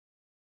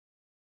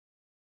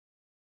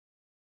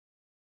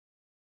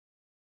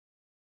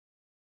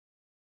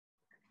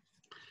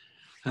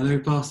Hello,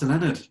 Pastor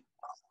Leonard.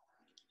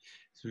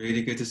 It's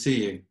really good to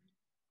see you.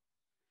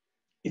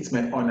 It's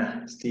my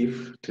honor,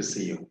 Steve, to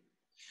see you.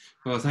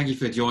 Well, thank you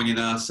for joining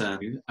us.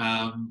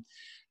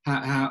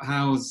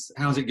 How's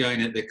it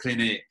going at the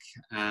clinic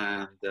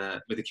and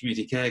with the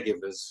community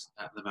caregivers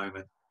at the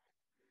moment?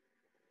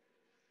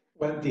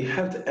 Well, the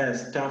health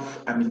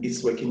staff,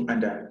 is working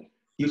under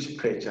huge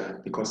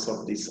pressure because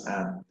of these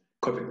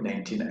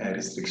COVID-19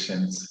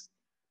 restrictions.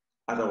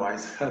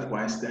 Otherwise,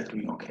 health-wise, they're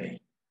doing okay.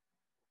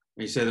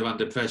 When you say they're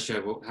under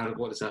pressure,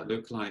 what does that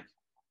look like?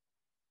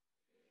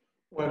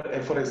 Well,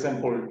 for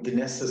example, the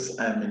nurses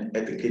at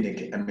the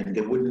clinic,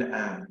 they wouldn't,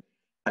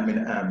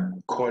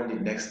 call the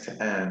next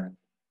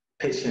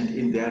patient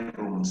in their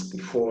rooms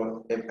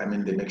before, they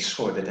make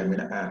sure that,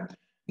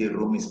 the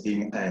room is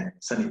being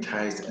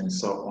sanitized and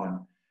so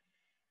on.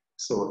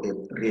 So it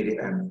really,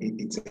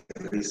 it's a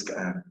risk,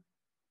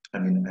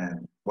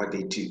 what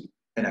they do.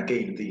 And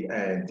again,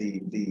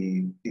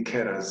 the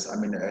carers,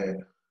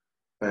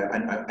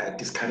 are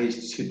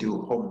discouraged to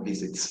do home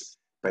visits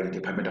by the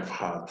Department of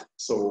Health.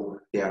 So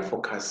they are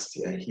focused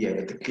here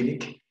at the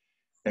clinic.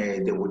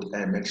 They would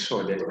make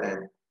sure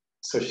that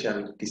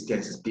social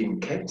distance is being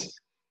kept.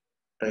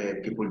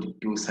 People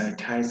do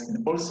sanitize,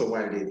 and also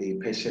while the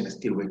patient is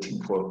still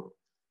waiting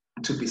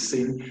to be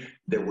seen,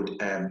 they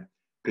would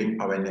bring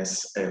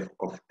awareness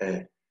of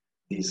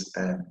these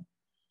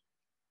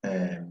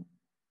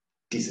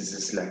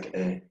diseases like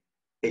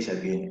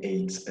HIV and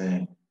AIDS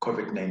and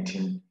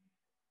COVID-19.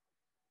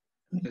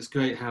 It's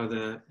great how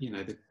the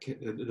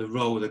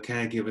role the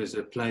caregivers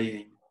are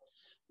playing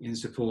in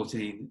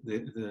supporting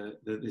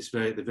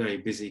the very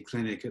busy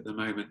clinic at the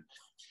moment.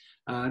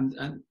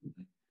 And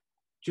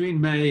during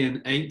May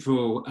and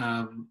April,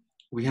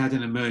 we had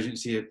an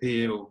emergency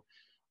appeal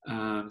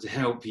to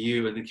help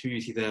you and the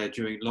community there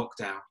during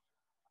lockdown.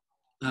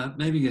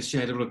 Maybe just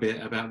share a little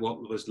bit about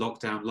what was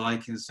lockdown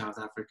like in South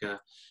Africa,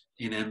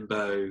 in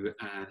Embo,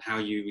 and how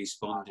you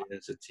responded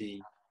as a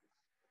team.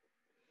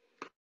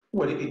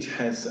 Well, it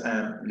has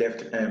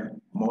left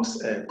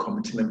most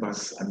community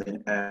members,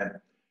 the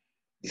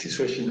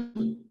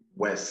situation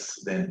worse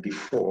than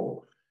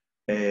before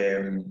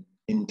in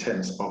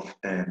terms of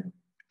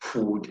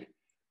food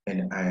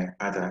and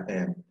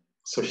other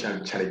social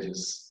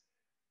challenges.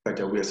 But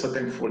we are so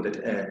thankful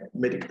that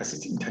Medical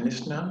Assist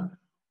International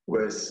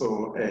were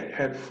so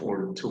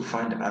helpful to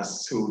find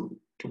us to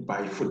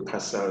buy food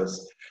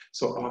parcels.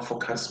 So our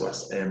focus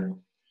was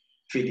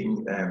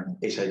feeding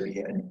HIV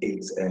and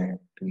AIDS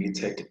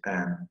related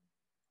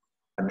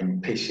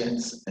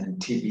patients and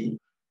TB.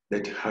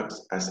 That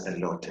helps us a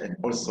lot. And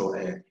also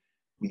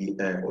we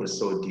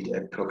also did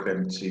a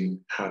program to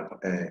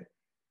help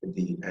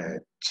the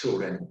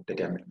children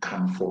that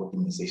come for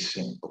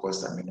immunization,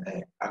 because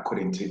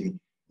according to the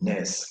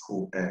nurse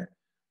who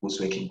was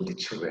working with the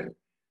children,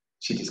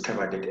 she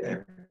discovered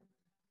that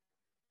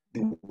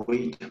the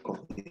weight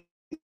of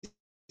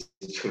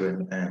the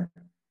children,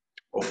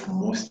 of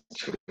most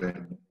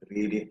children,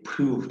 really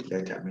proved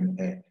that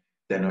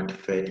they're not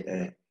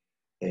fed.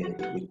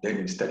 Then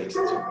we started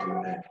to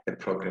do a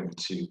program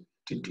to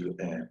do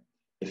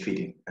a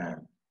feeding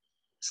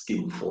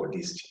scheme for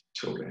these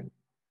children.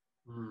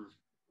 Mm.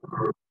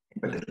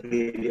 But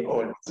really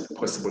all is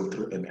possible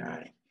through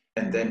MAI.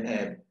 And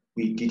then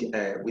we did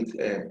I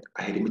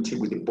had a meeting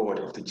with the board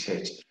of the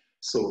church.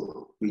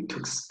 So we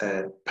took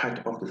part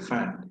of the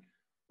fund.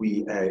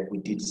 We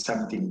did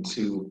something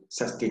to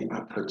sustain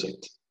our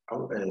project.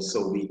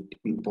 So we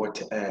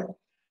bought,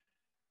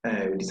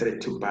 we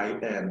decided to buy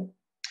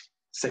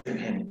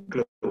second-hand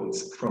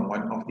clothes from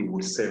one of the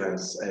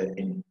wholesalers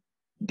in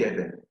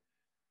Devon.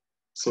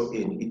 So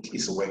it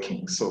is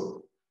working.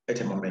 So at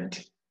the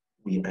moment,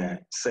 we are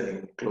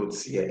selling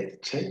clothes here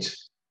at church,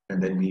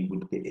 and then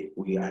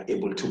we are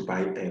able to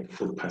buy a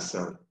food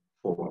parcel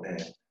for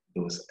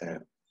those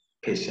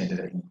patients that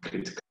are in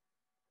critical.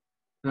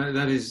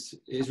 That is,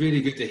 it's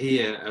really good to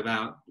hear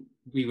about.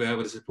 We were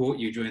able to support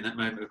you during that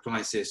moment of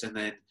crisis, and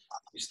then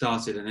you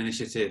started an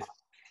initiative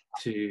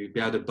to be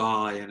able to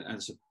buy and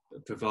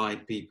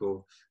provide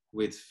people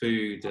with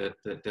food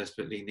that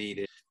desperately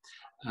needed.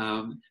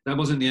 That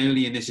wasn't the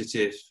only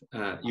initiative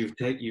you've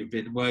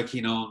been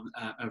working on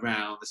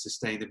around the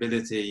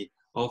sustainability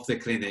of the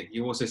clinic.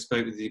 You also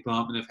spoke with the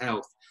Department of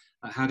Health.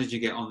 How did you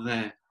get on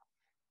there?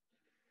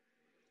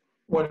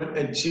 Well,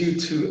 due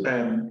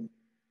to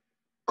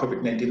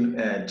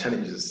COVID-19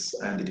 challenges,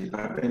 and the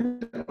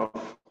Department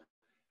of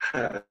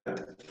Health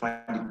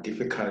found it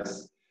difficult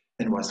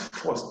and was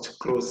forced to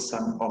close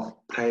some of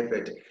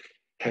private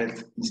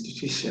health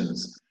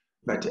institutions.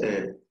 But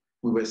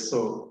we were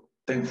so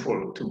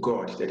thankful to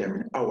God that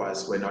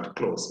ours were not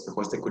closed,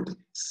 because they could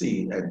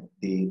see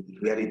the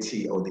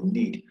reality or the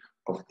need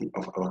of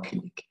our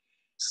clinic.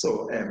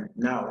 So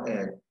now,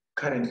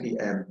 currently,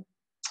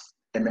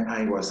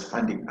 MAI was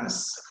funding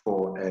us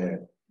for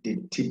the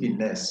TB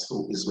nurse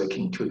who is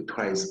working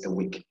twice a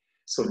week.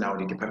 So now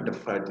the Department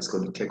of Health is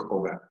going to take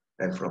over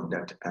from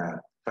that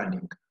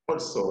funding.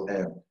 Also,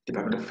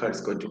 Department of Health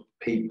is going to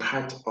pay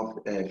part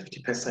of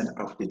 50%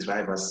 of the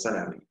driver's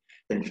salary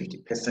and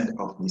 50%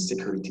 of the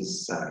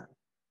security's salary.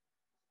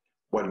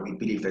 well, we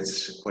believe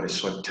that's for a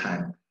short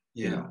time.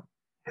 Yeah. You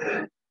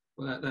know.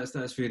 Well,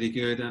 that's really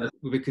good, and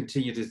we will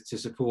continue to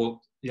support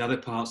the other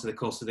parts of the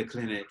cost of the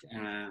clinic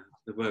and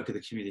the work of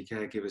the community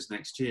caregivers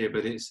next year.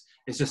 But it's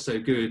just so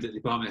good that the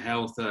Department of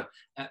Health are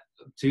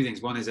two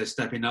things. One is they're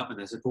stepping up and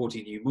they're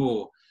supporting you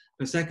more,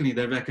 but secondly,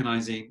 they're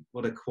recognising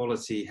what a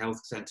quality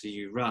health centre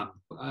you run.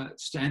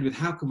 Just to end with,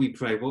 how can we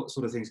pray? What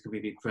sort of things can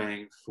we be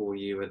praying for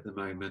you at the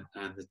moment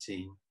and the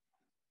team?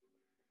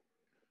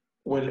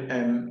 Well,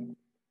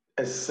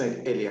 as I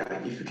said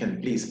earlier, if you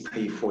can please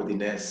pray for the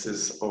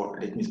nurses, or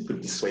let me put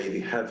it this way, the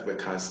health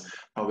workers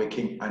are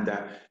working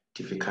under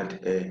difficult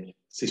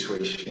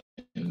situations.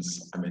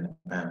 I mean,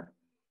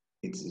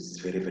 it's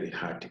very, very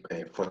hard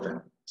for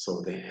them.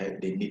 So they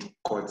need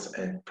God's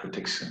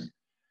protection.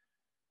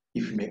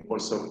 If you may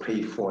also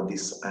pray for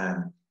this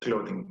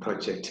clothing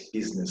project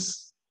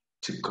business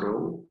to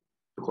grow,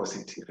 because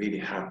it really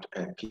helped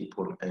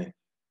people,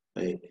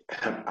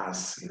 help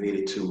us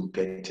really to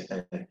get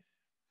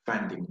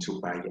funding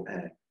to buy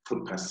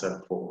food parcel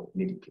for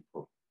needy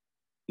people.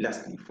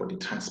 Lastly, for the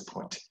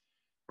transport,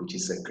 which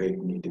is a great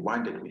need, the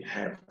one that we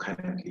have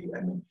currently,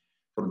 I mean,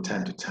 from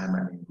time to time,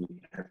 I mean, we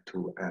have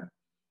to,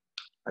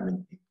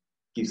 it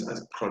gives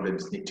us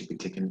problems, need to be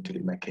taken to the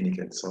mechanic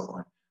and so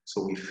on.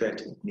 So we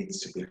felt it needs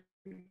to be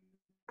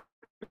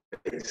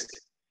replaced.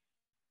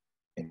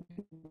 And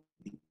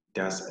it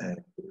does a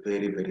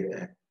very, very,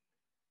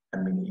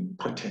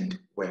 important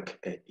work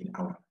in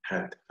our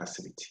health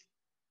facility.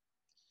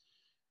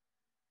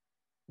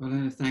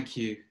 Well, thank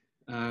you.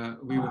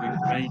 We will be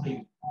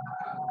praying.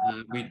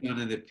 We've done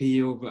an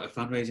appeal, but a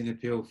fundraising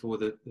appeal for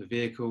the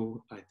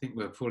vehicle. I think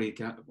we're probably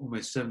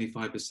almost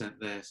 75%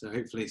 there. So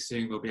hopefully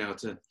soon we'll be able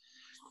to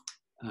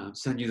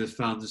send you the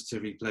funds to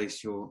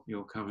replace your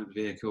current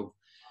vehicle.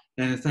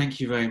 And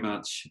thank you very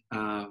much.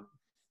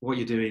 What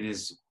you're doing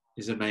is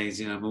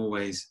amazing. I'm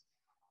always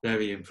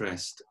very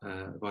impressed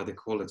by the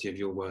quality of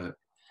your work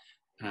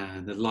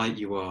and the light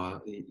you are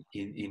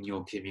in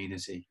your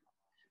community.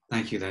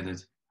 Thank you,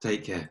 Leonard.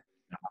 Take care.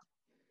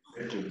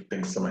 Thank you.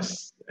 Thanks so much.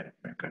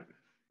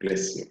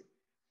 Bless you.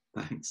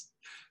 Thanks.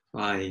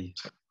 Bye.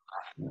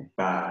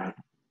 Bye.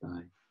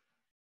 Bye.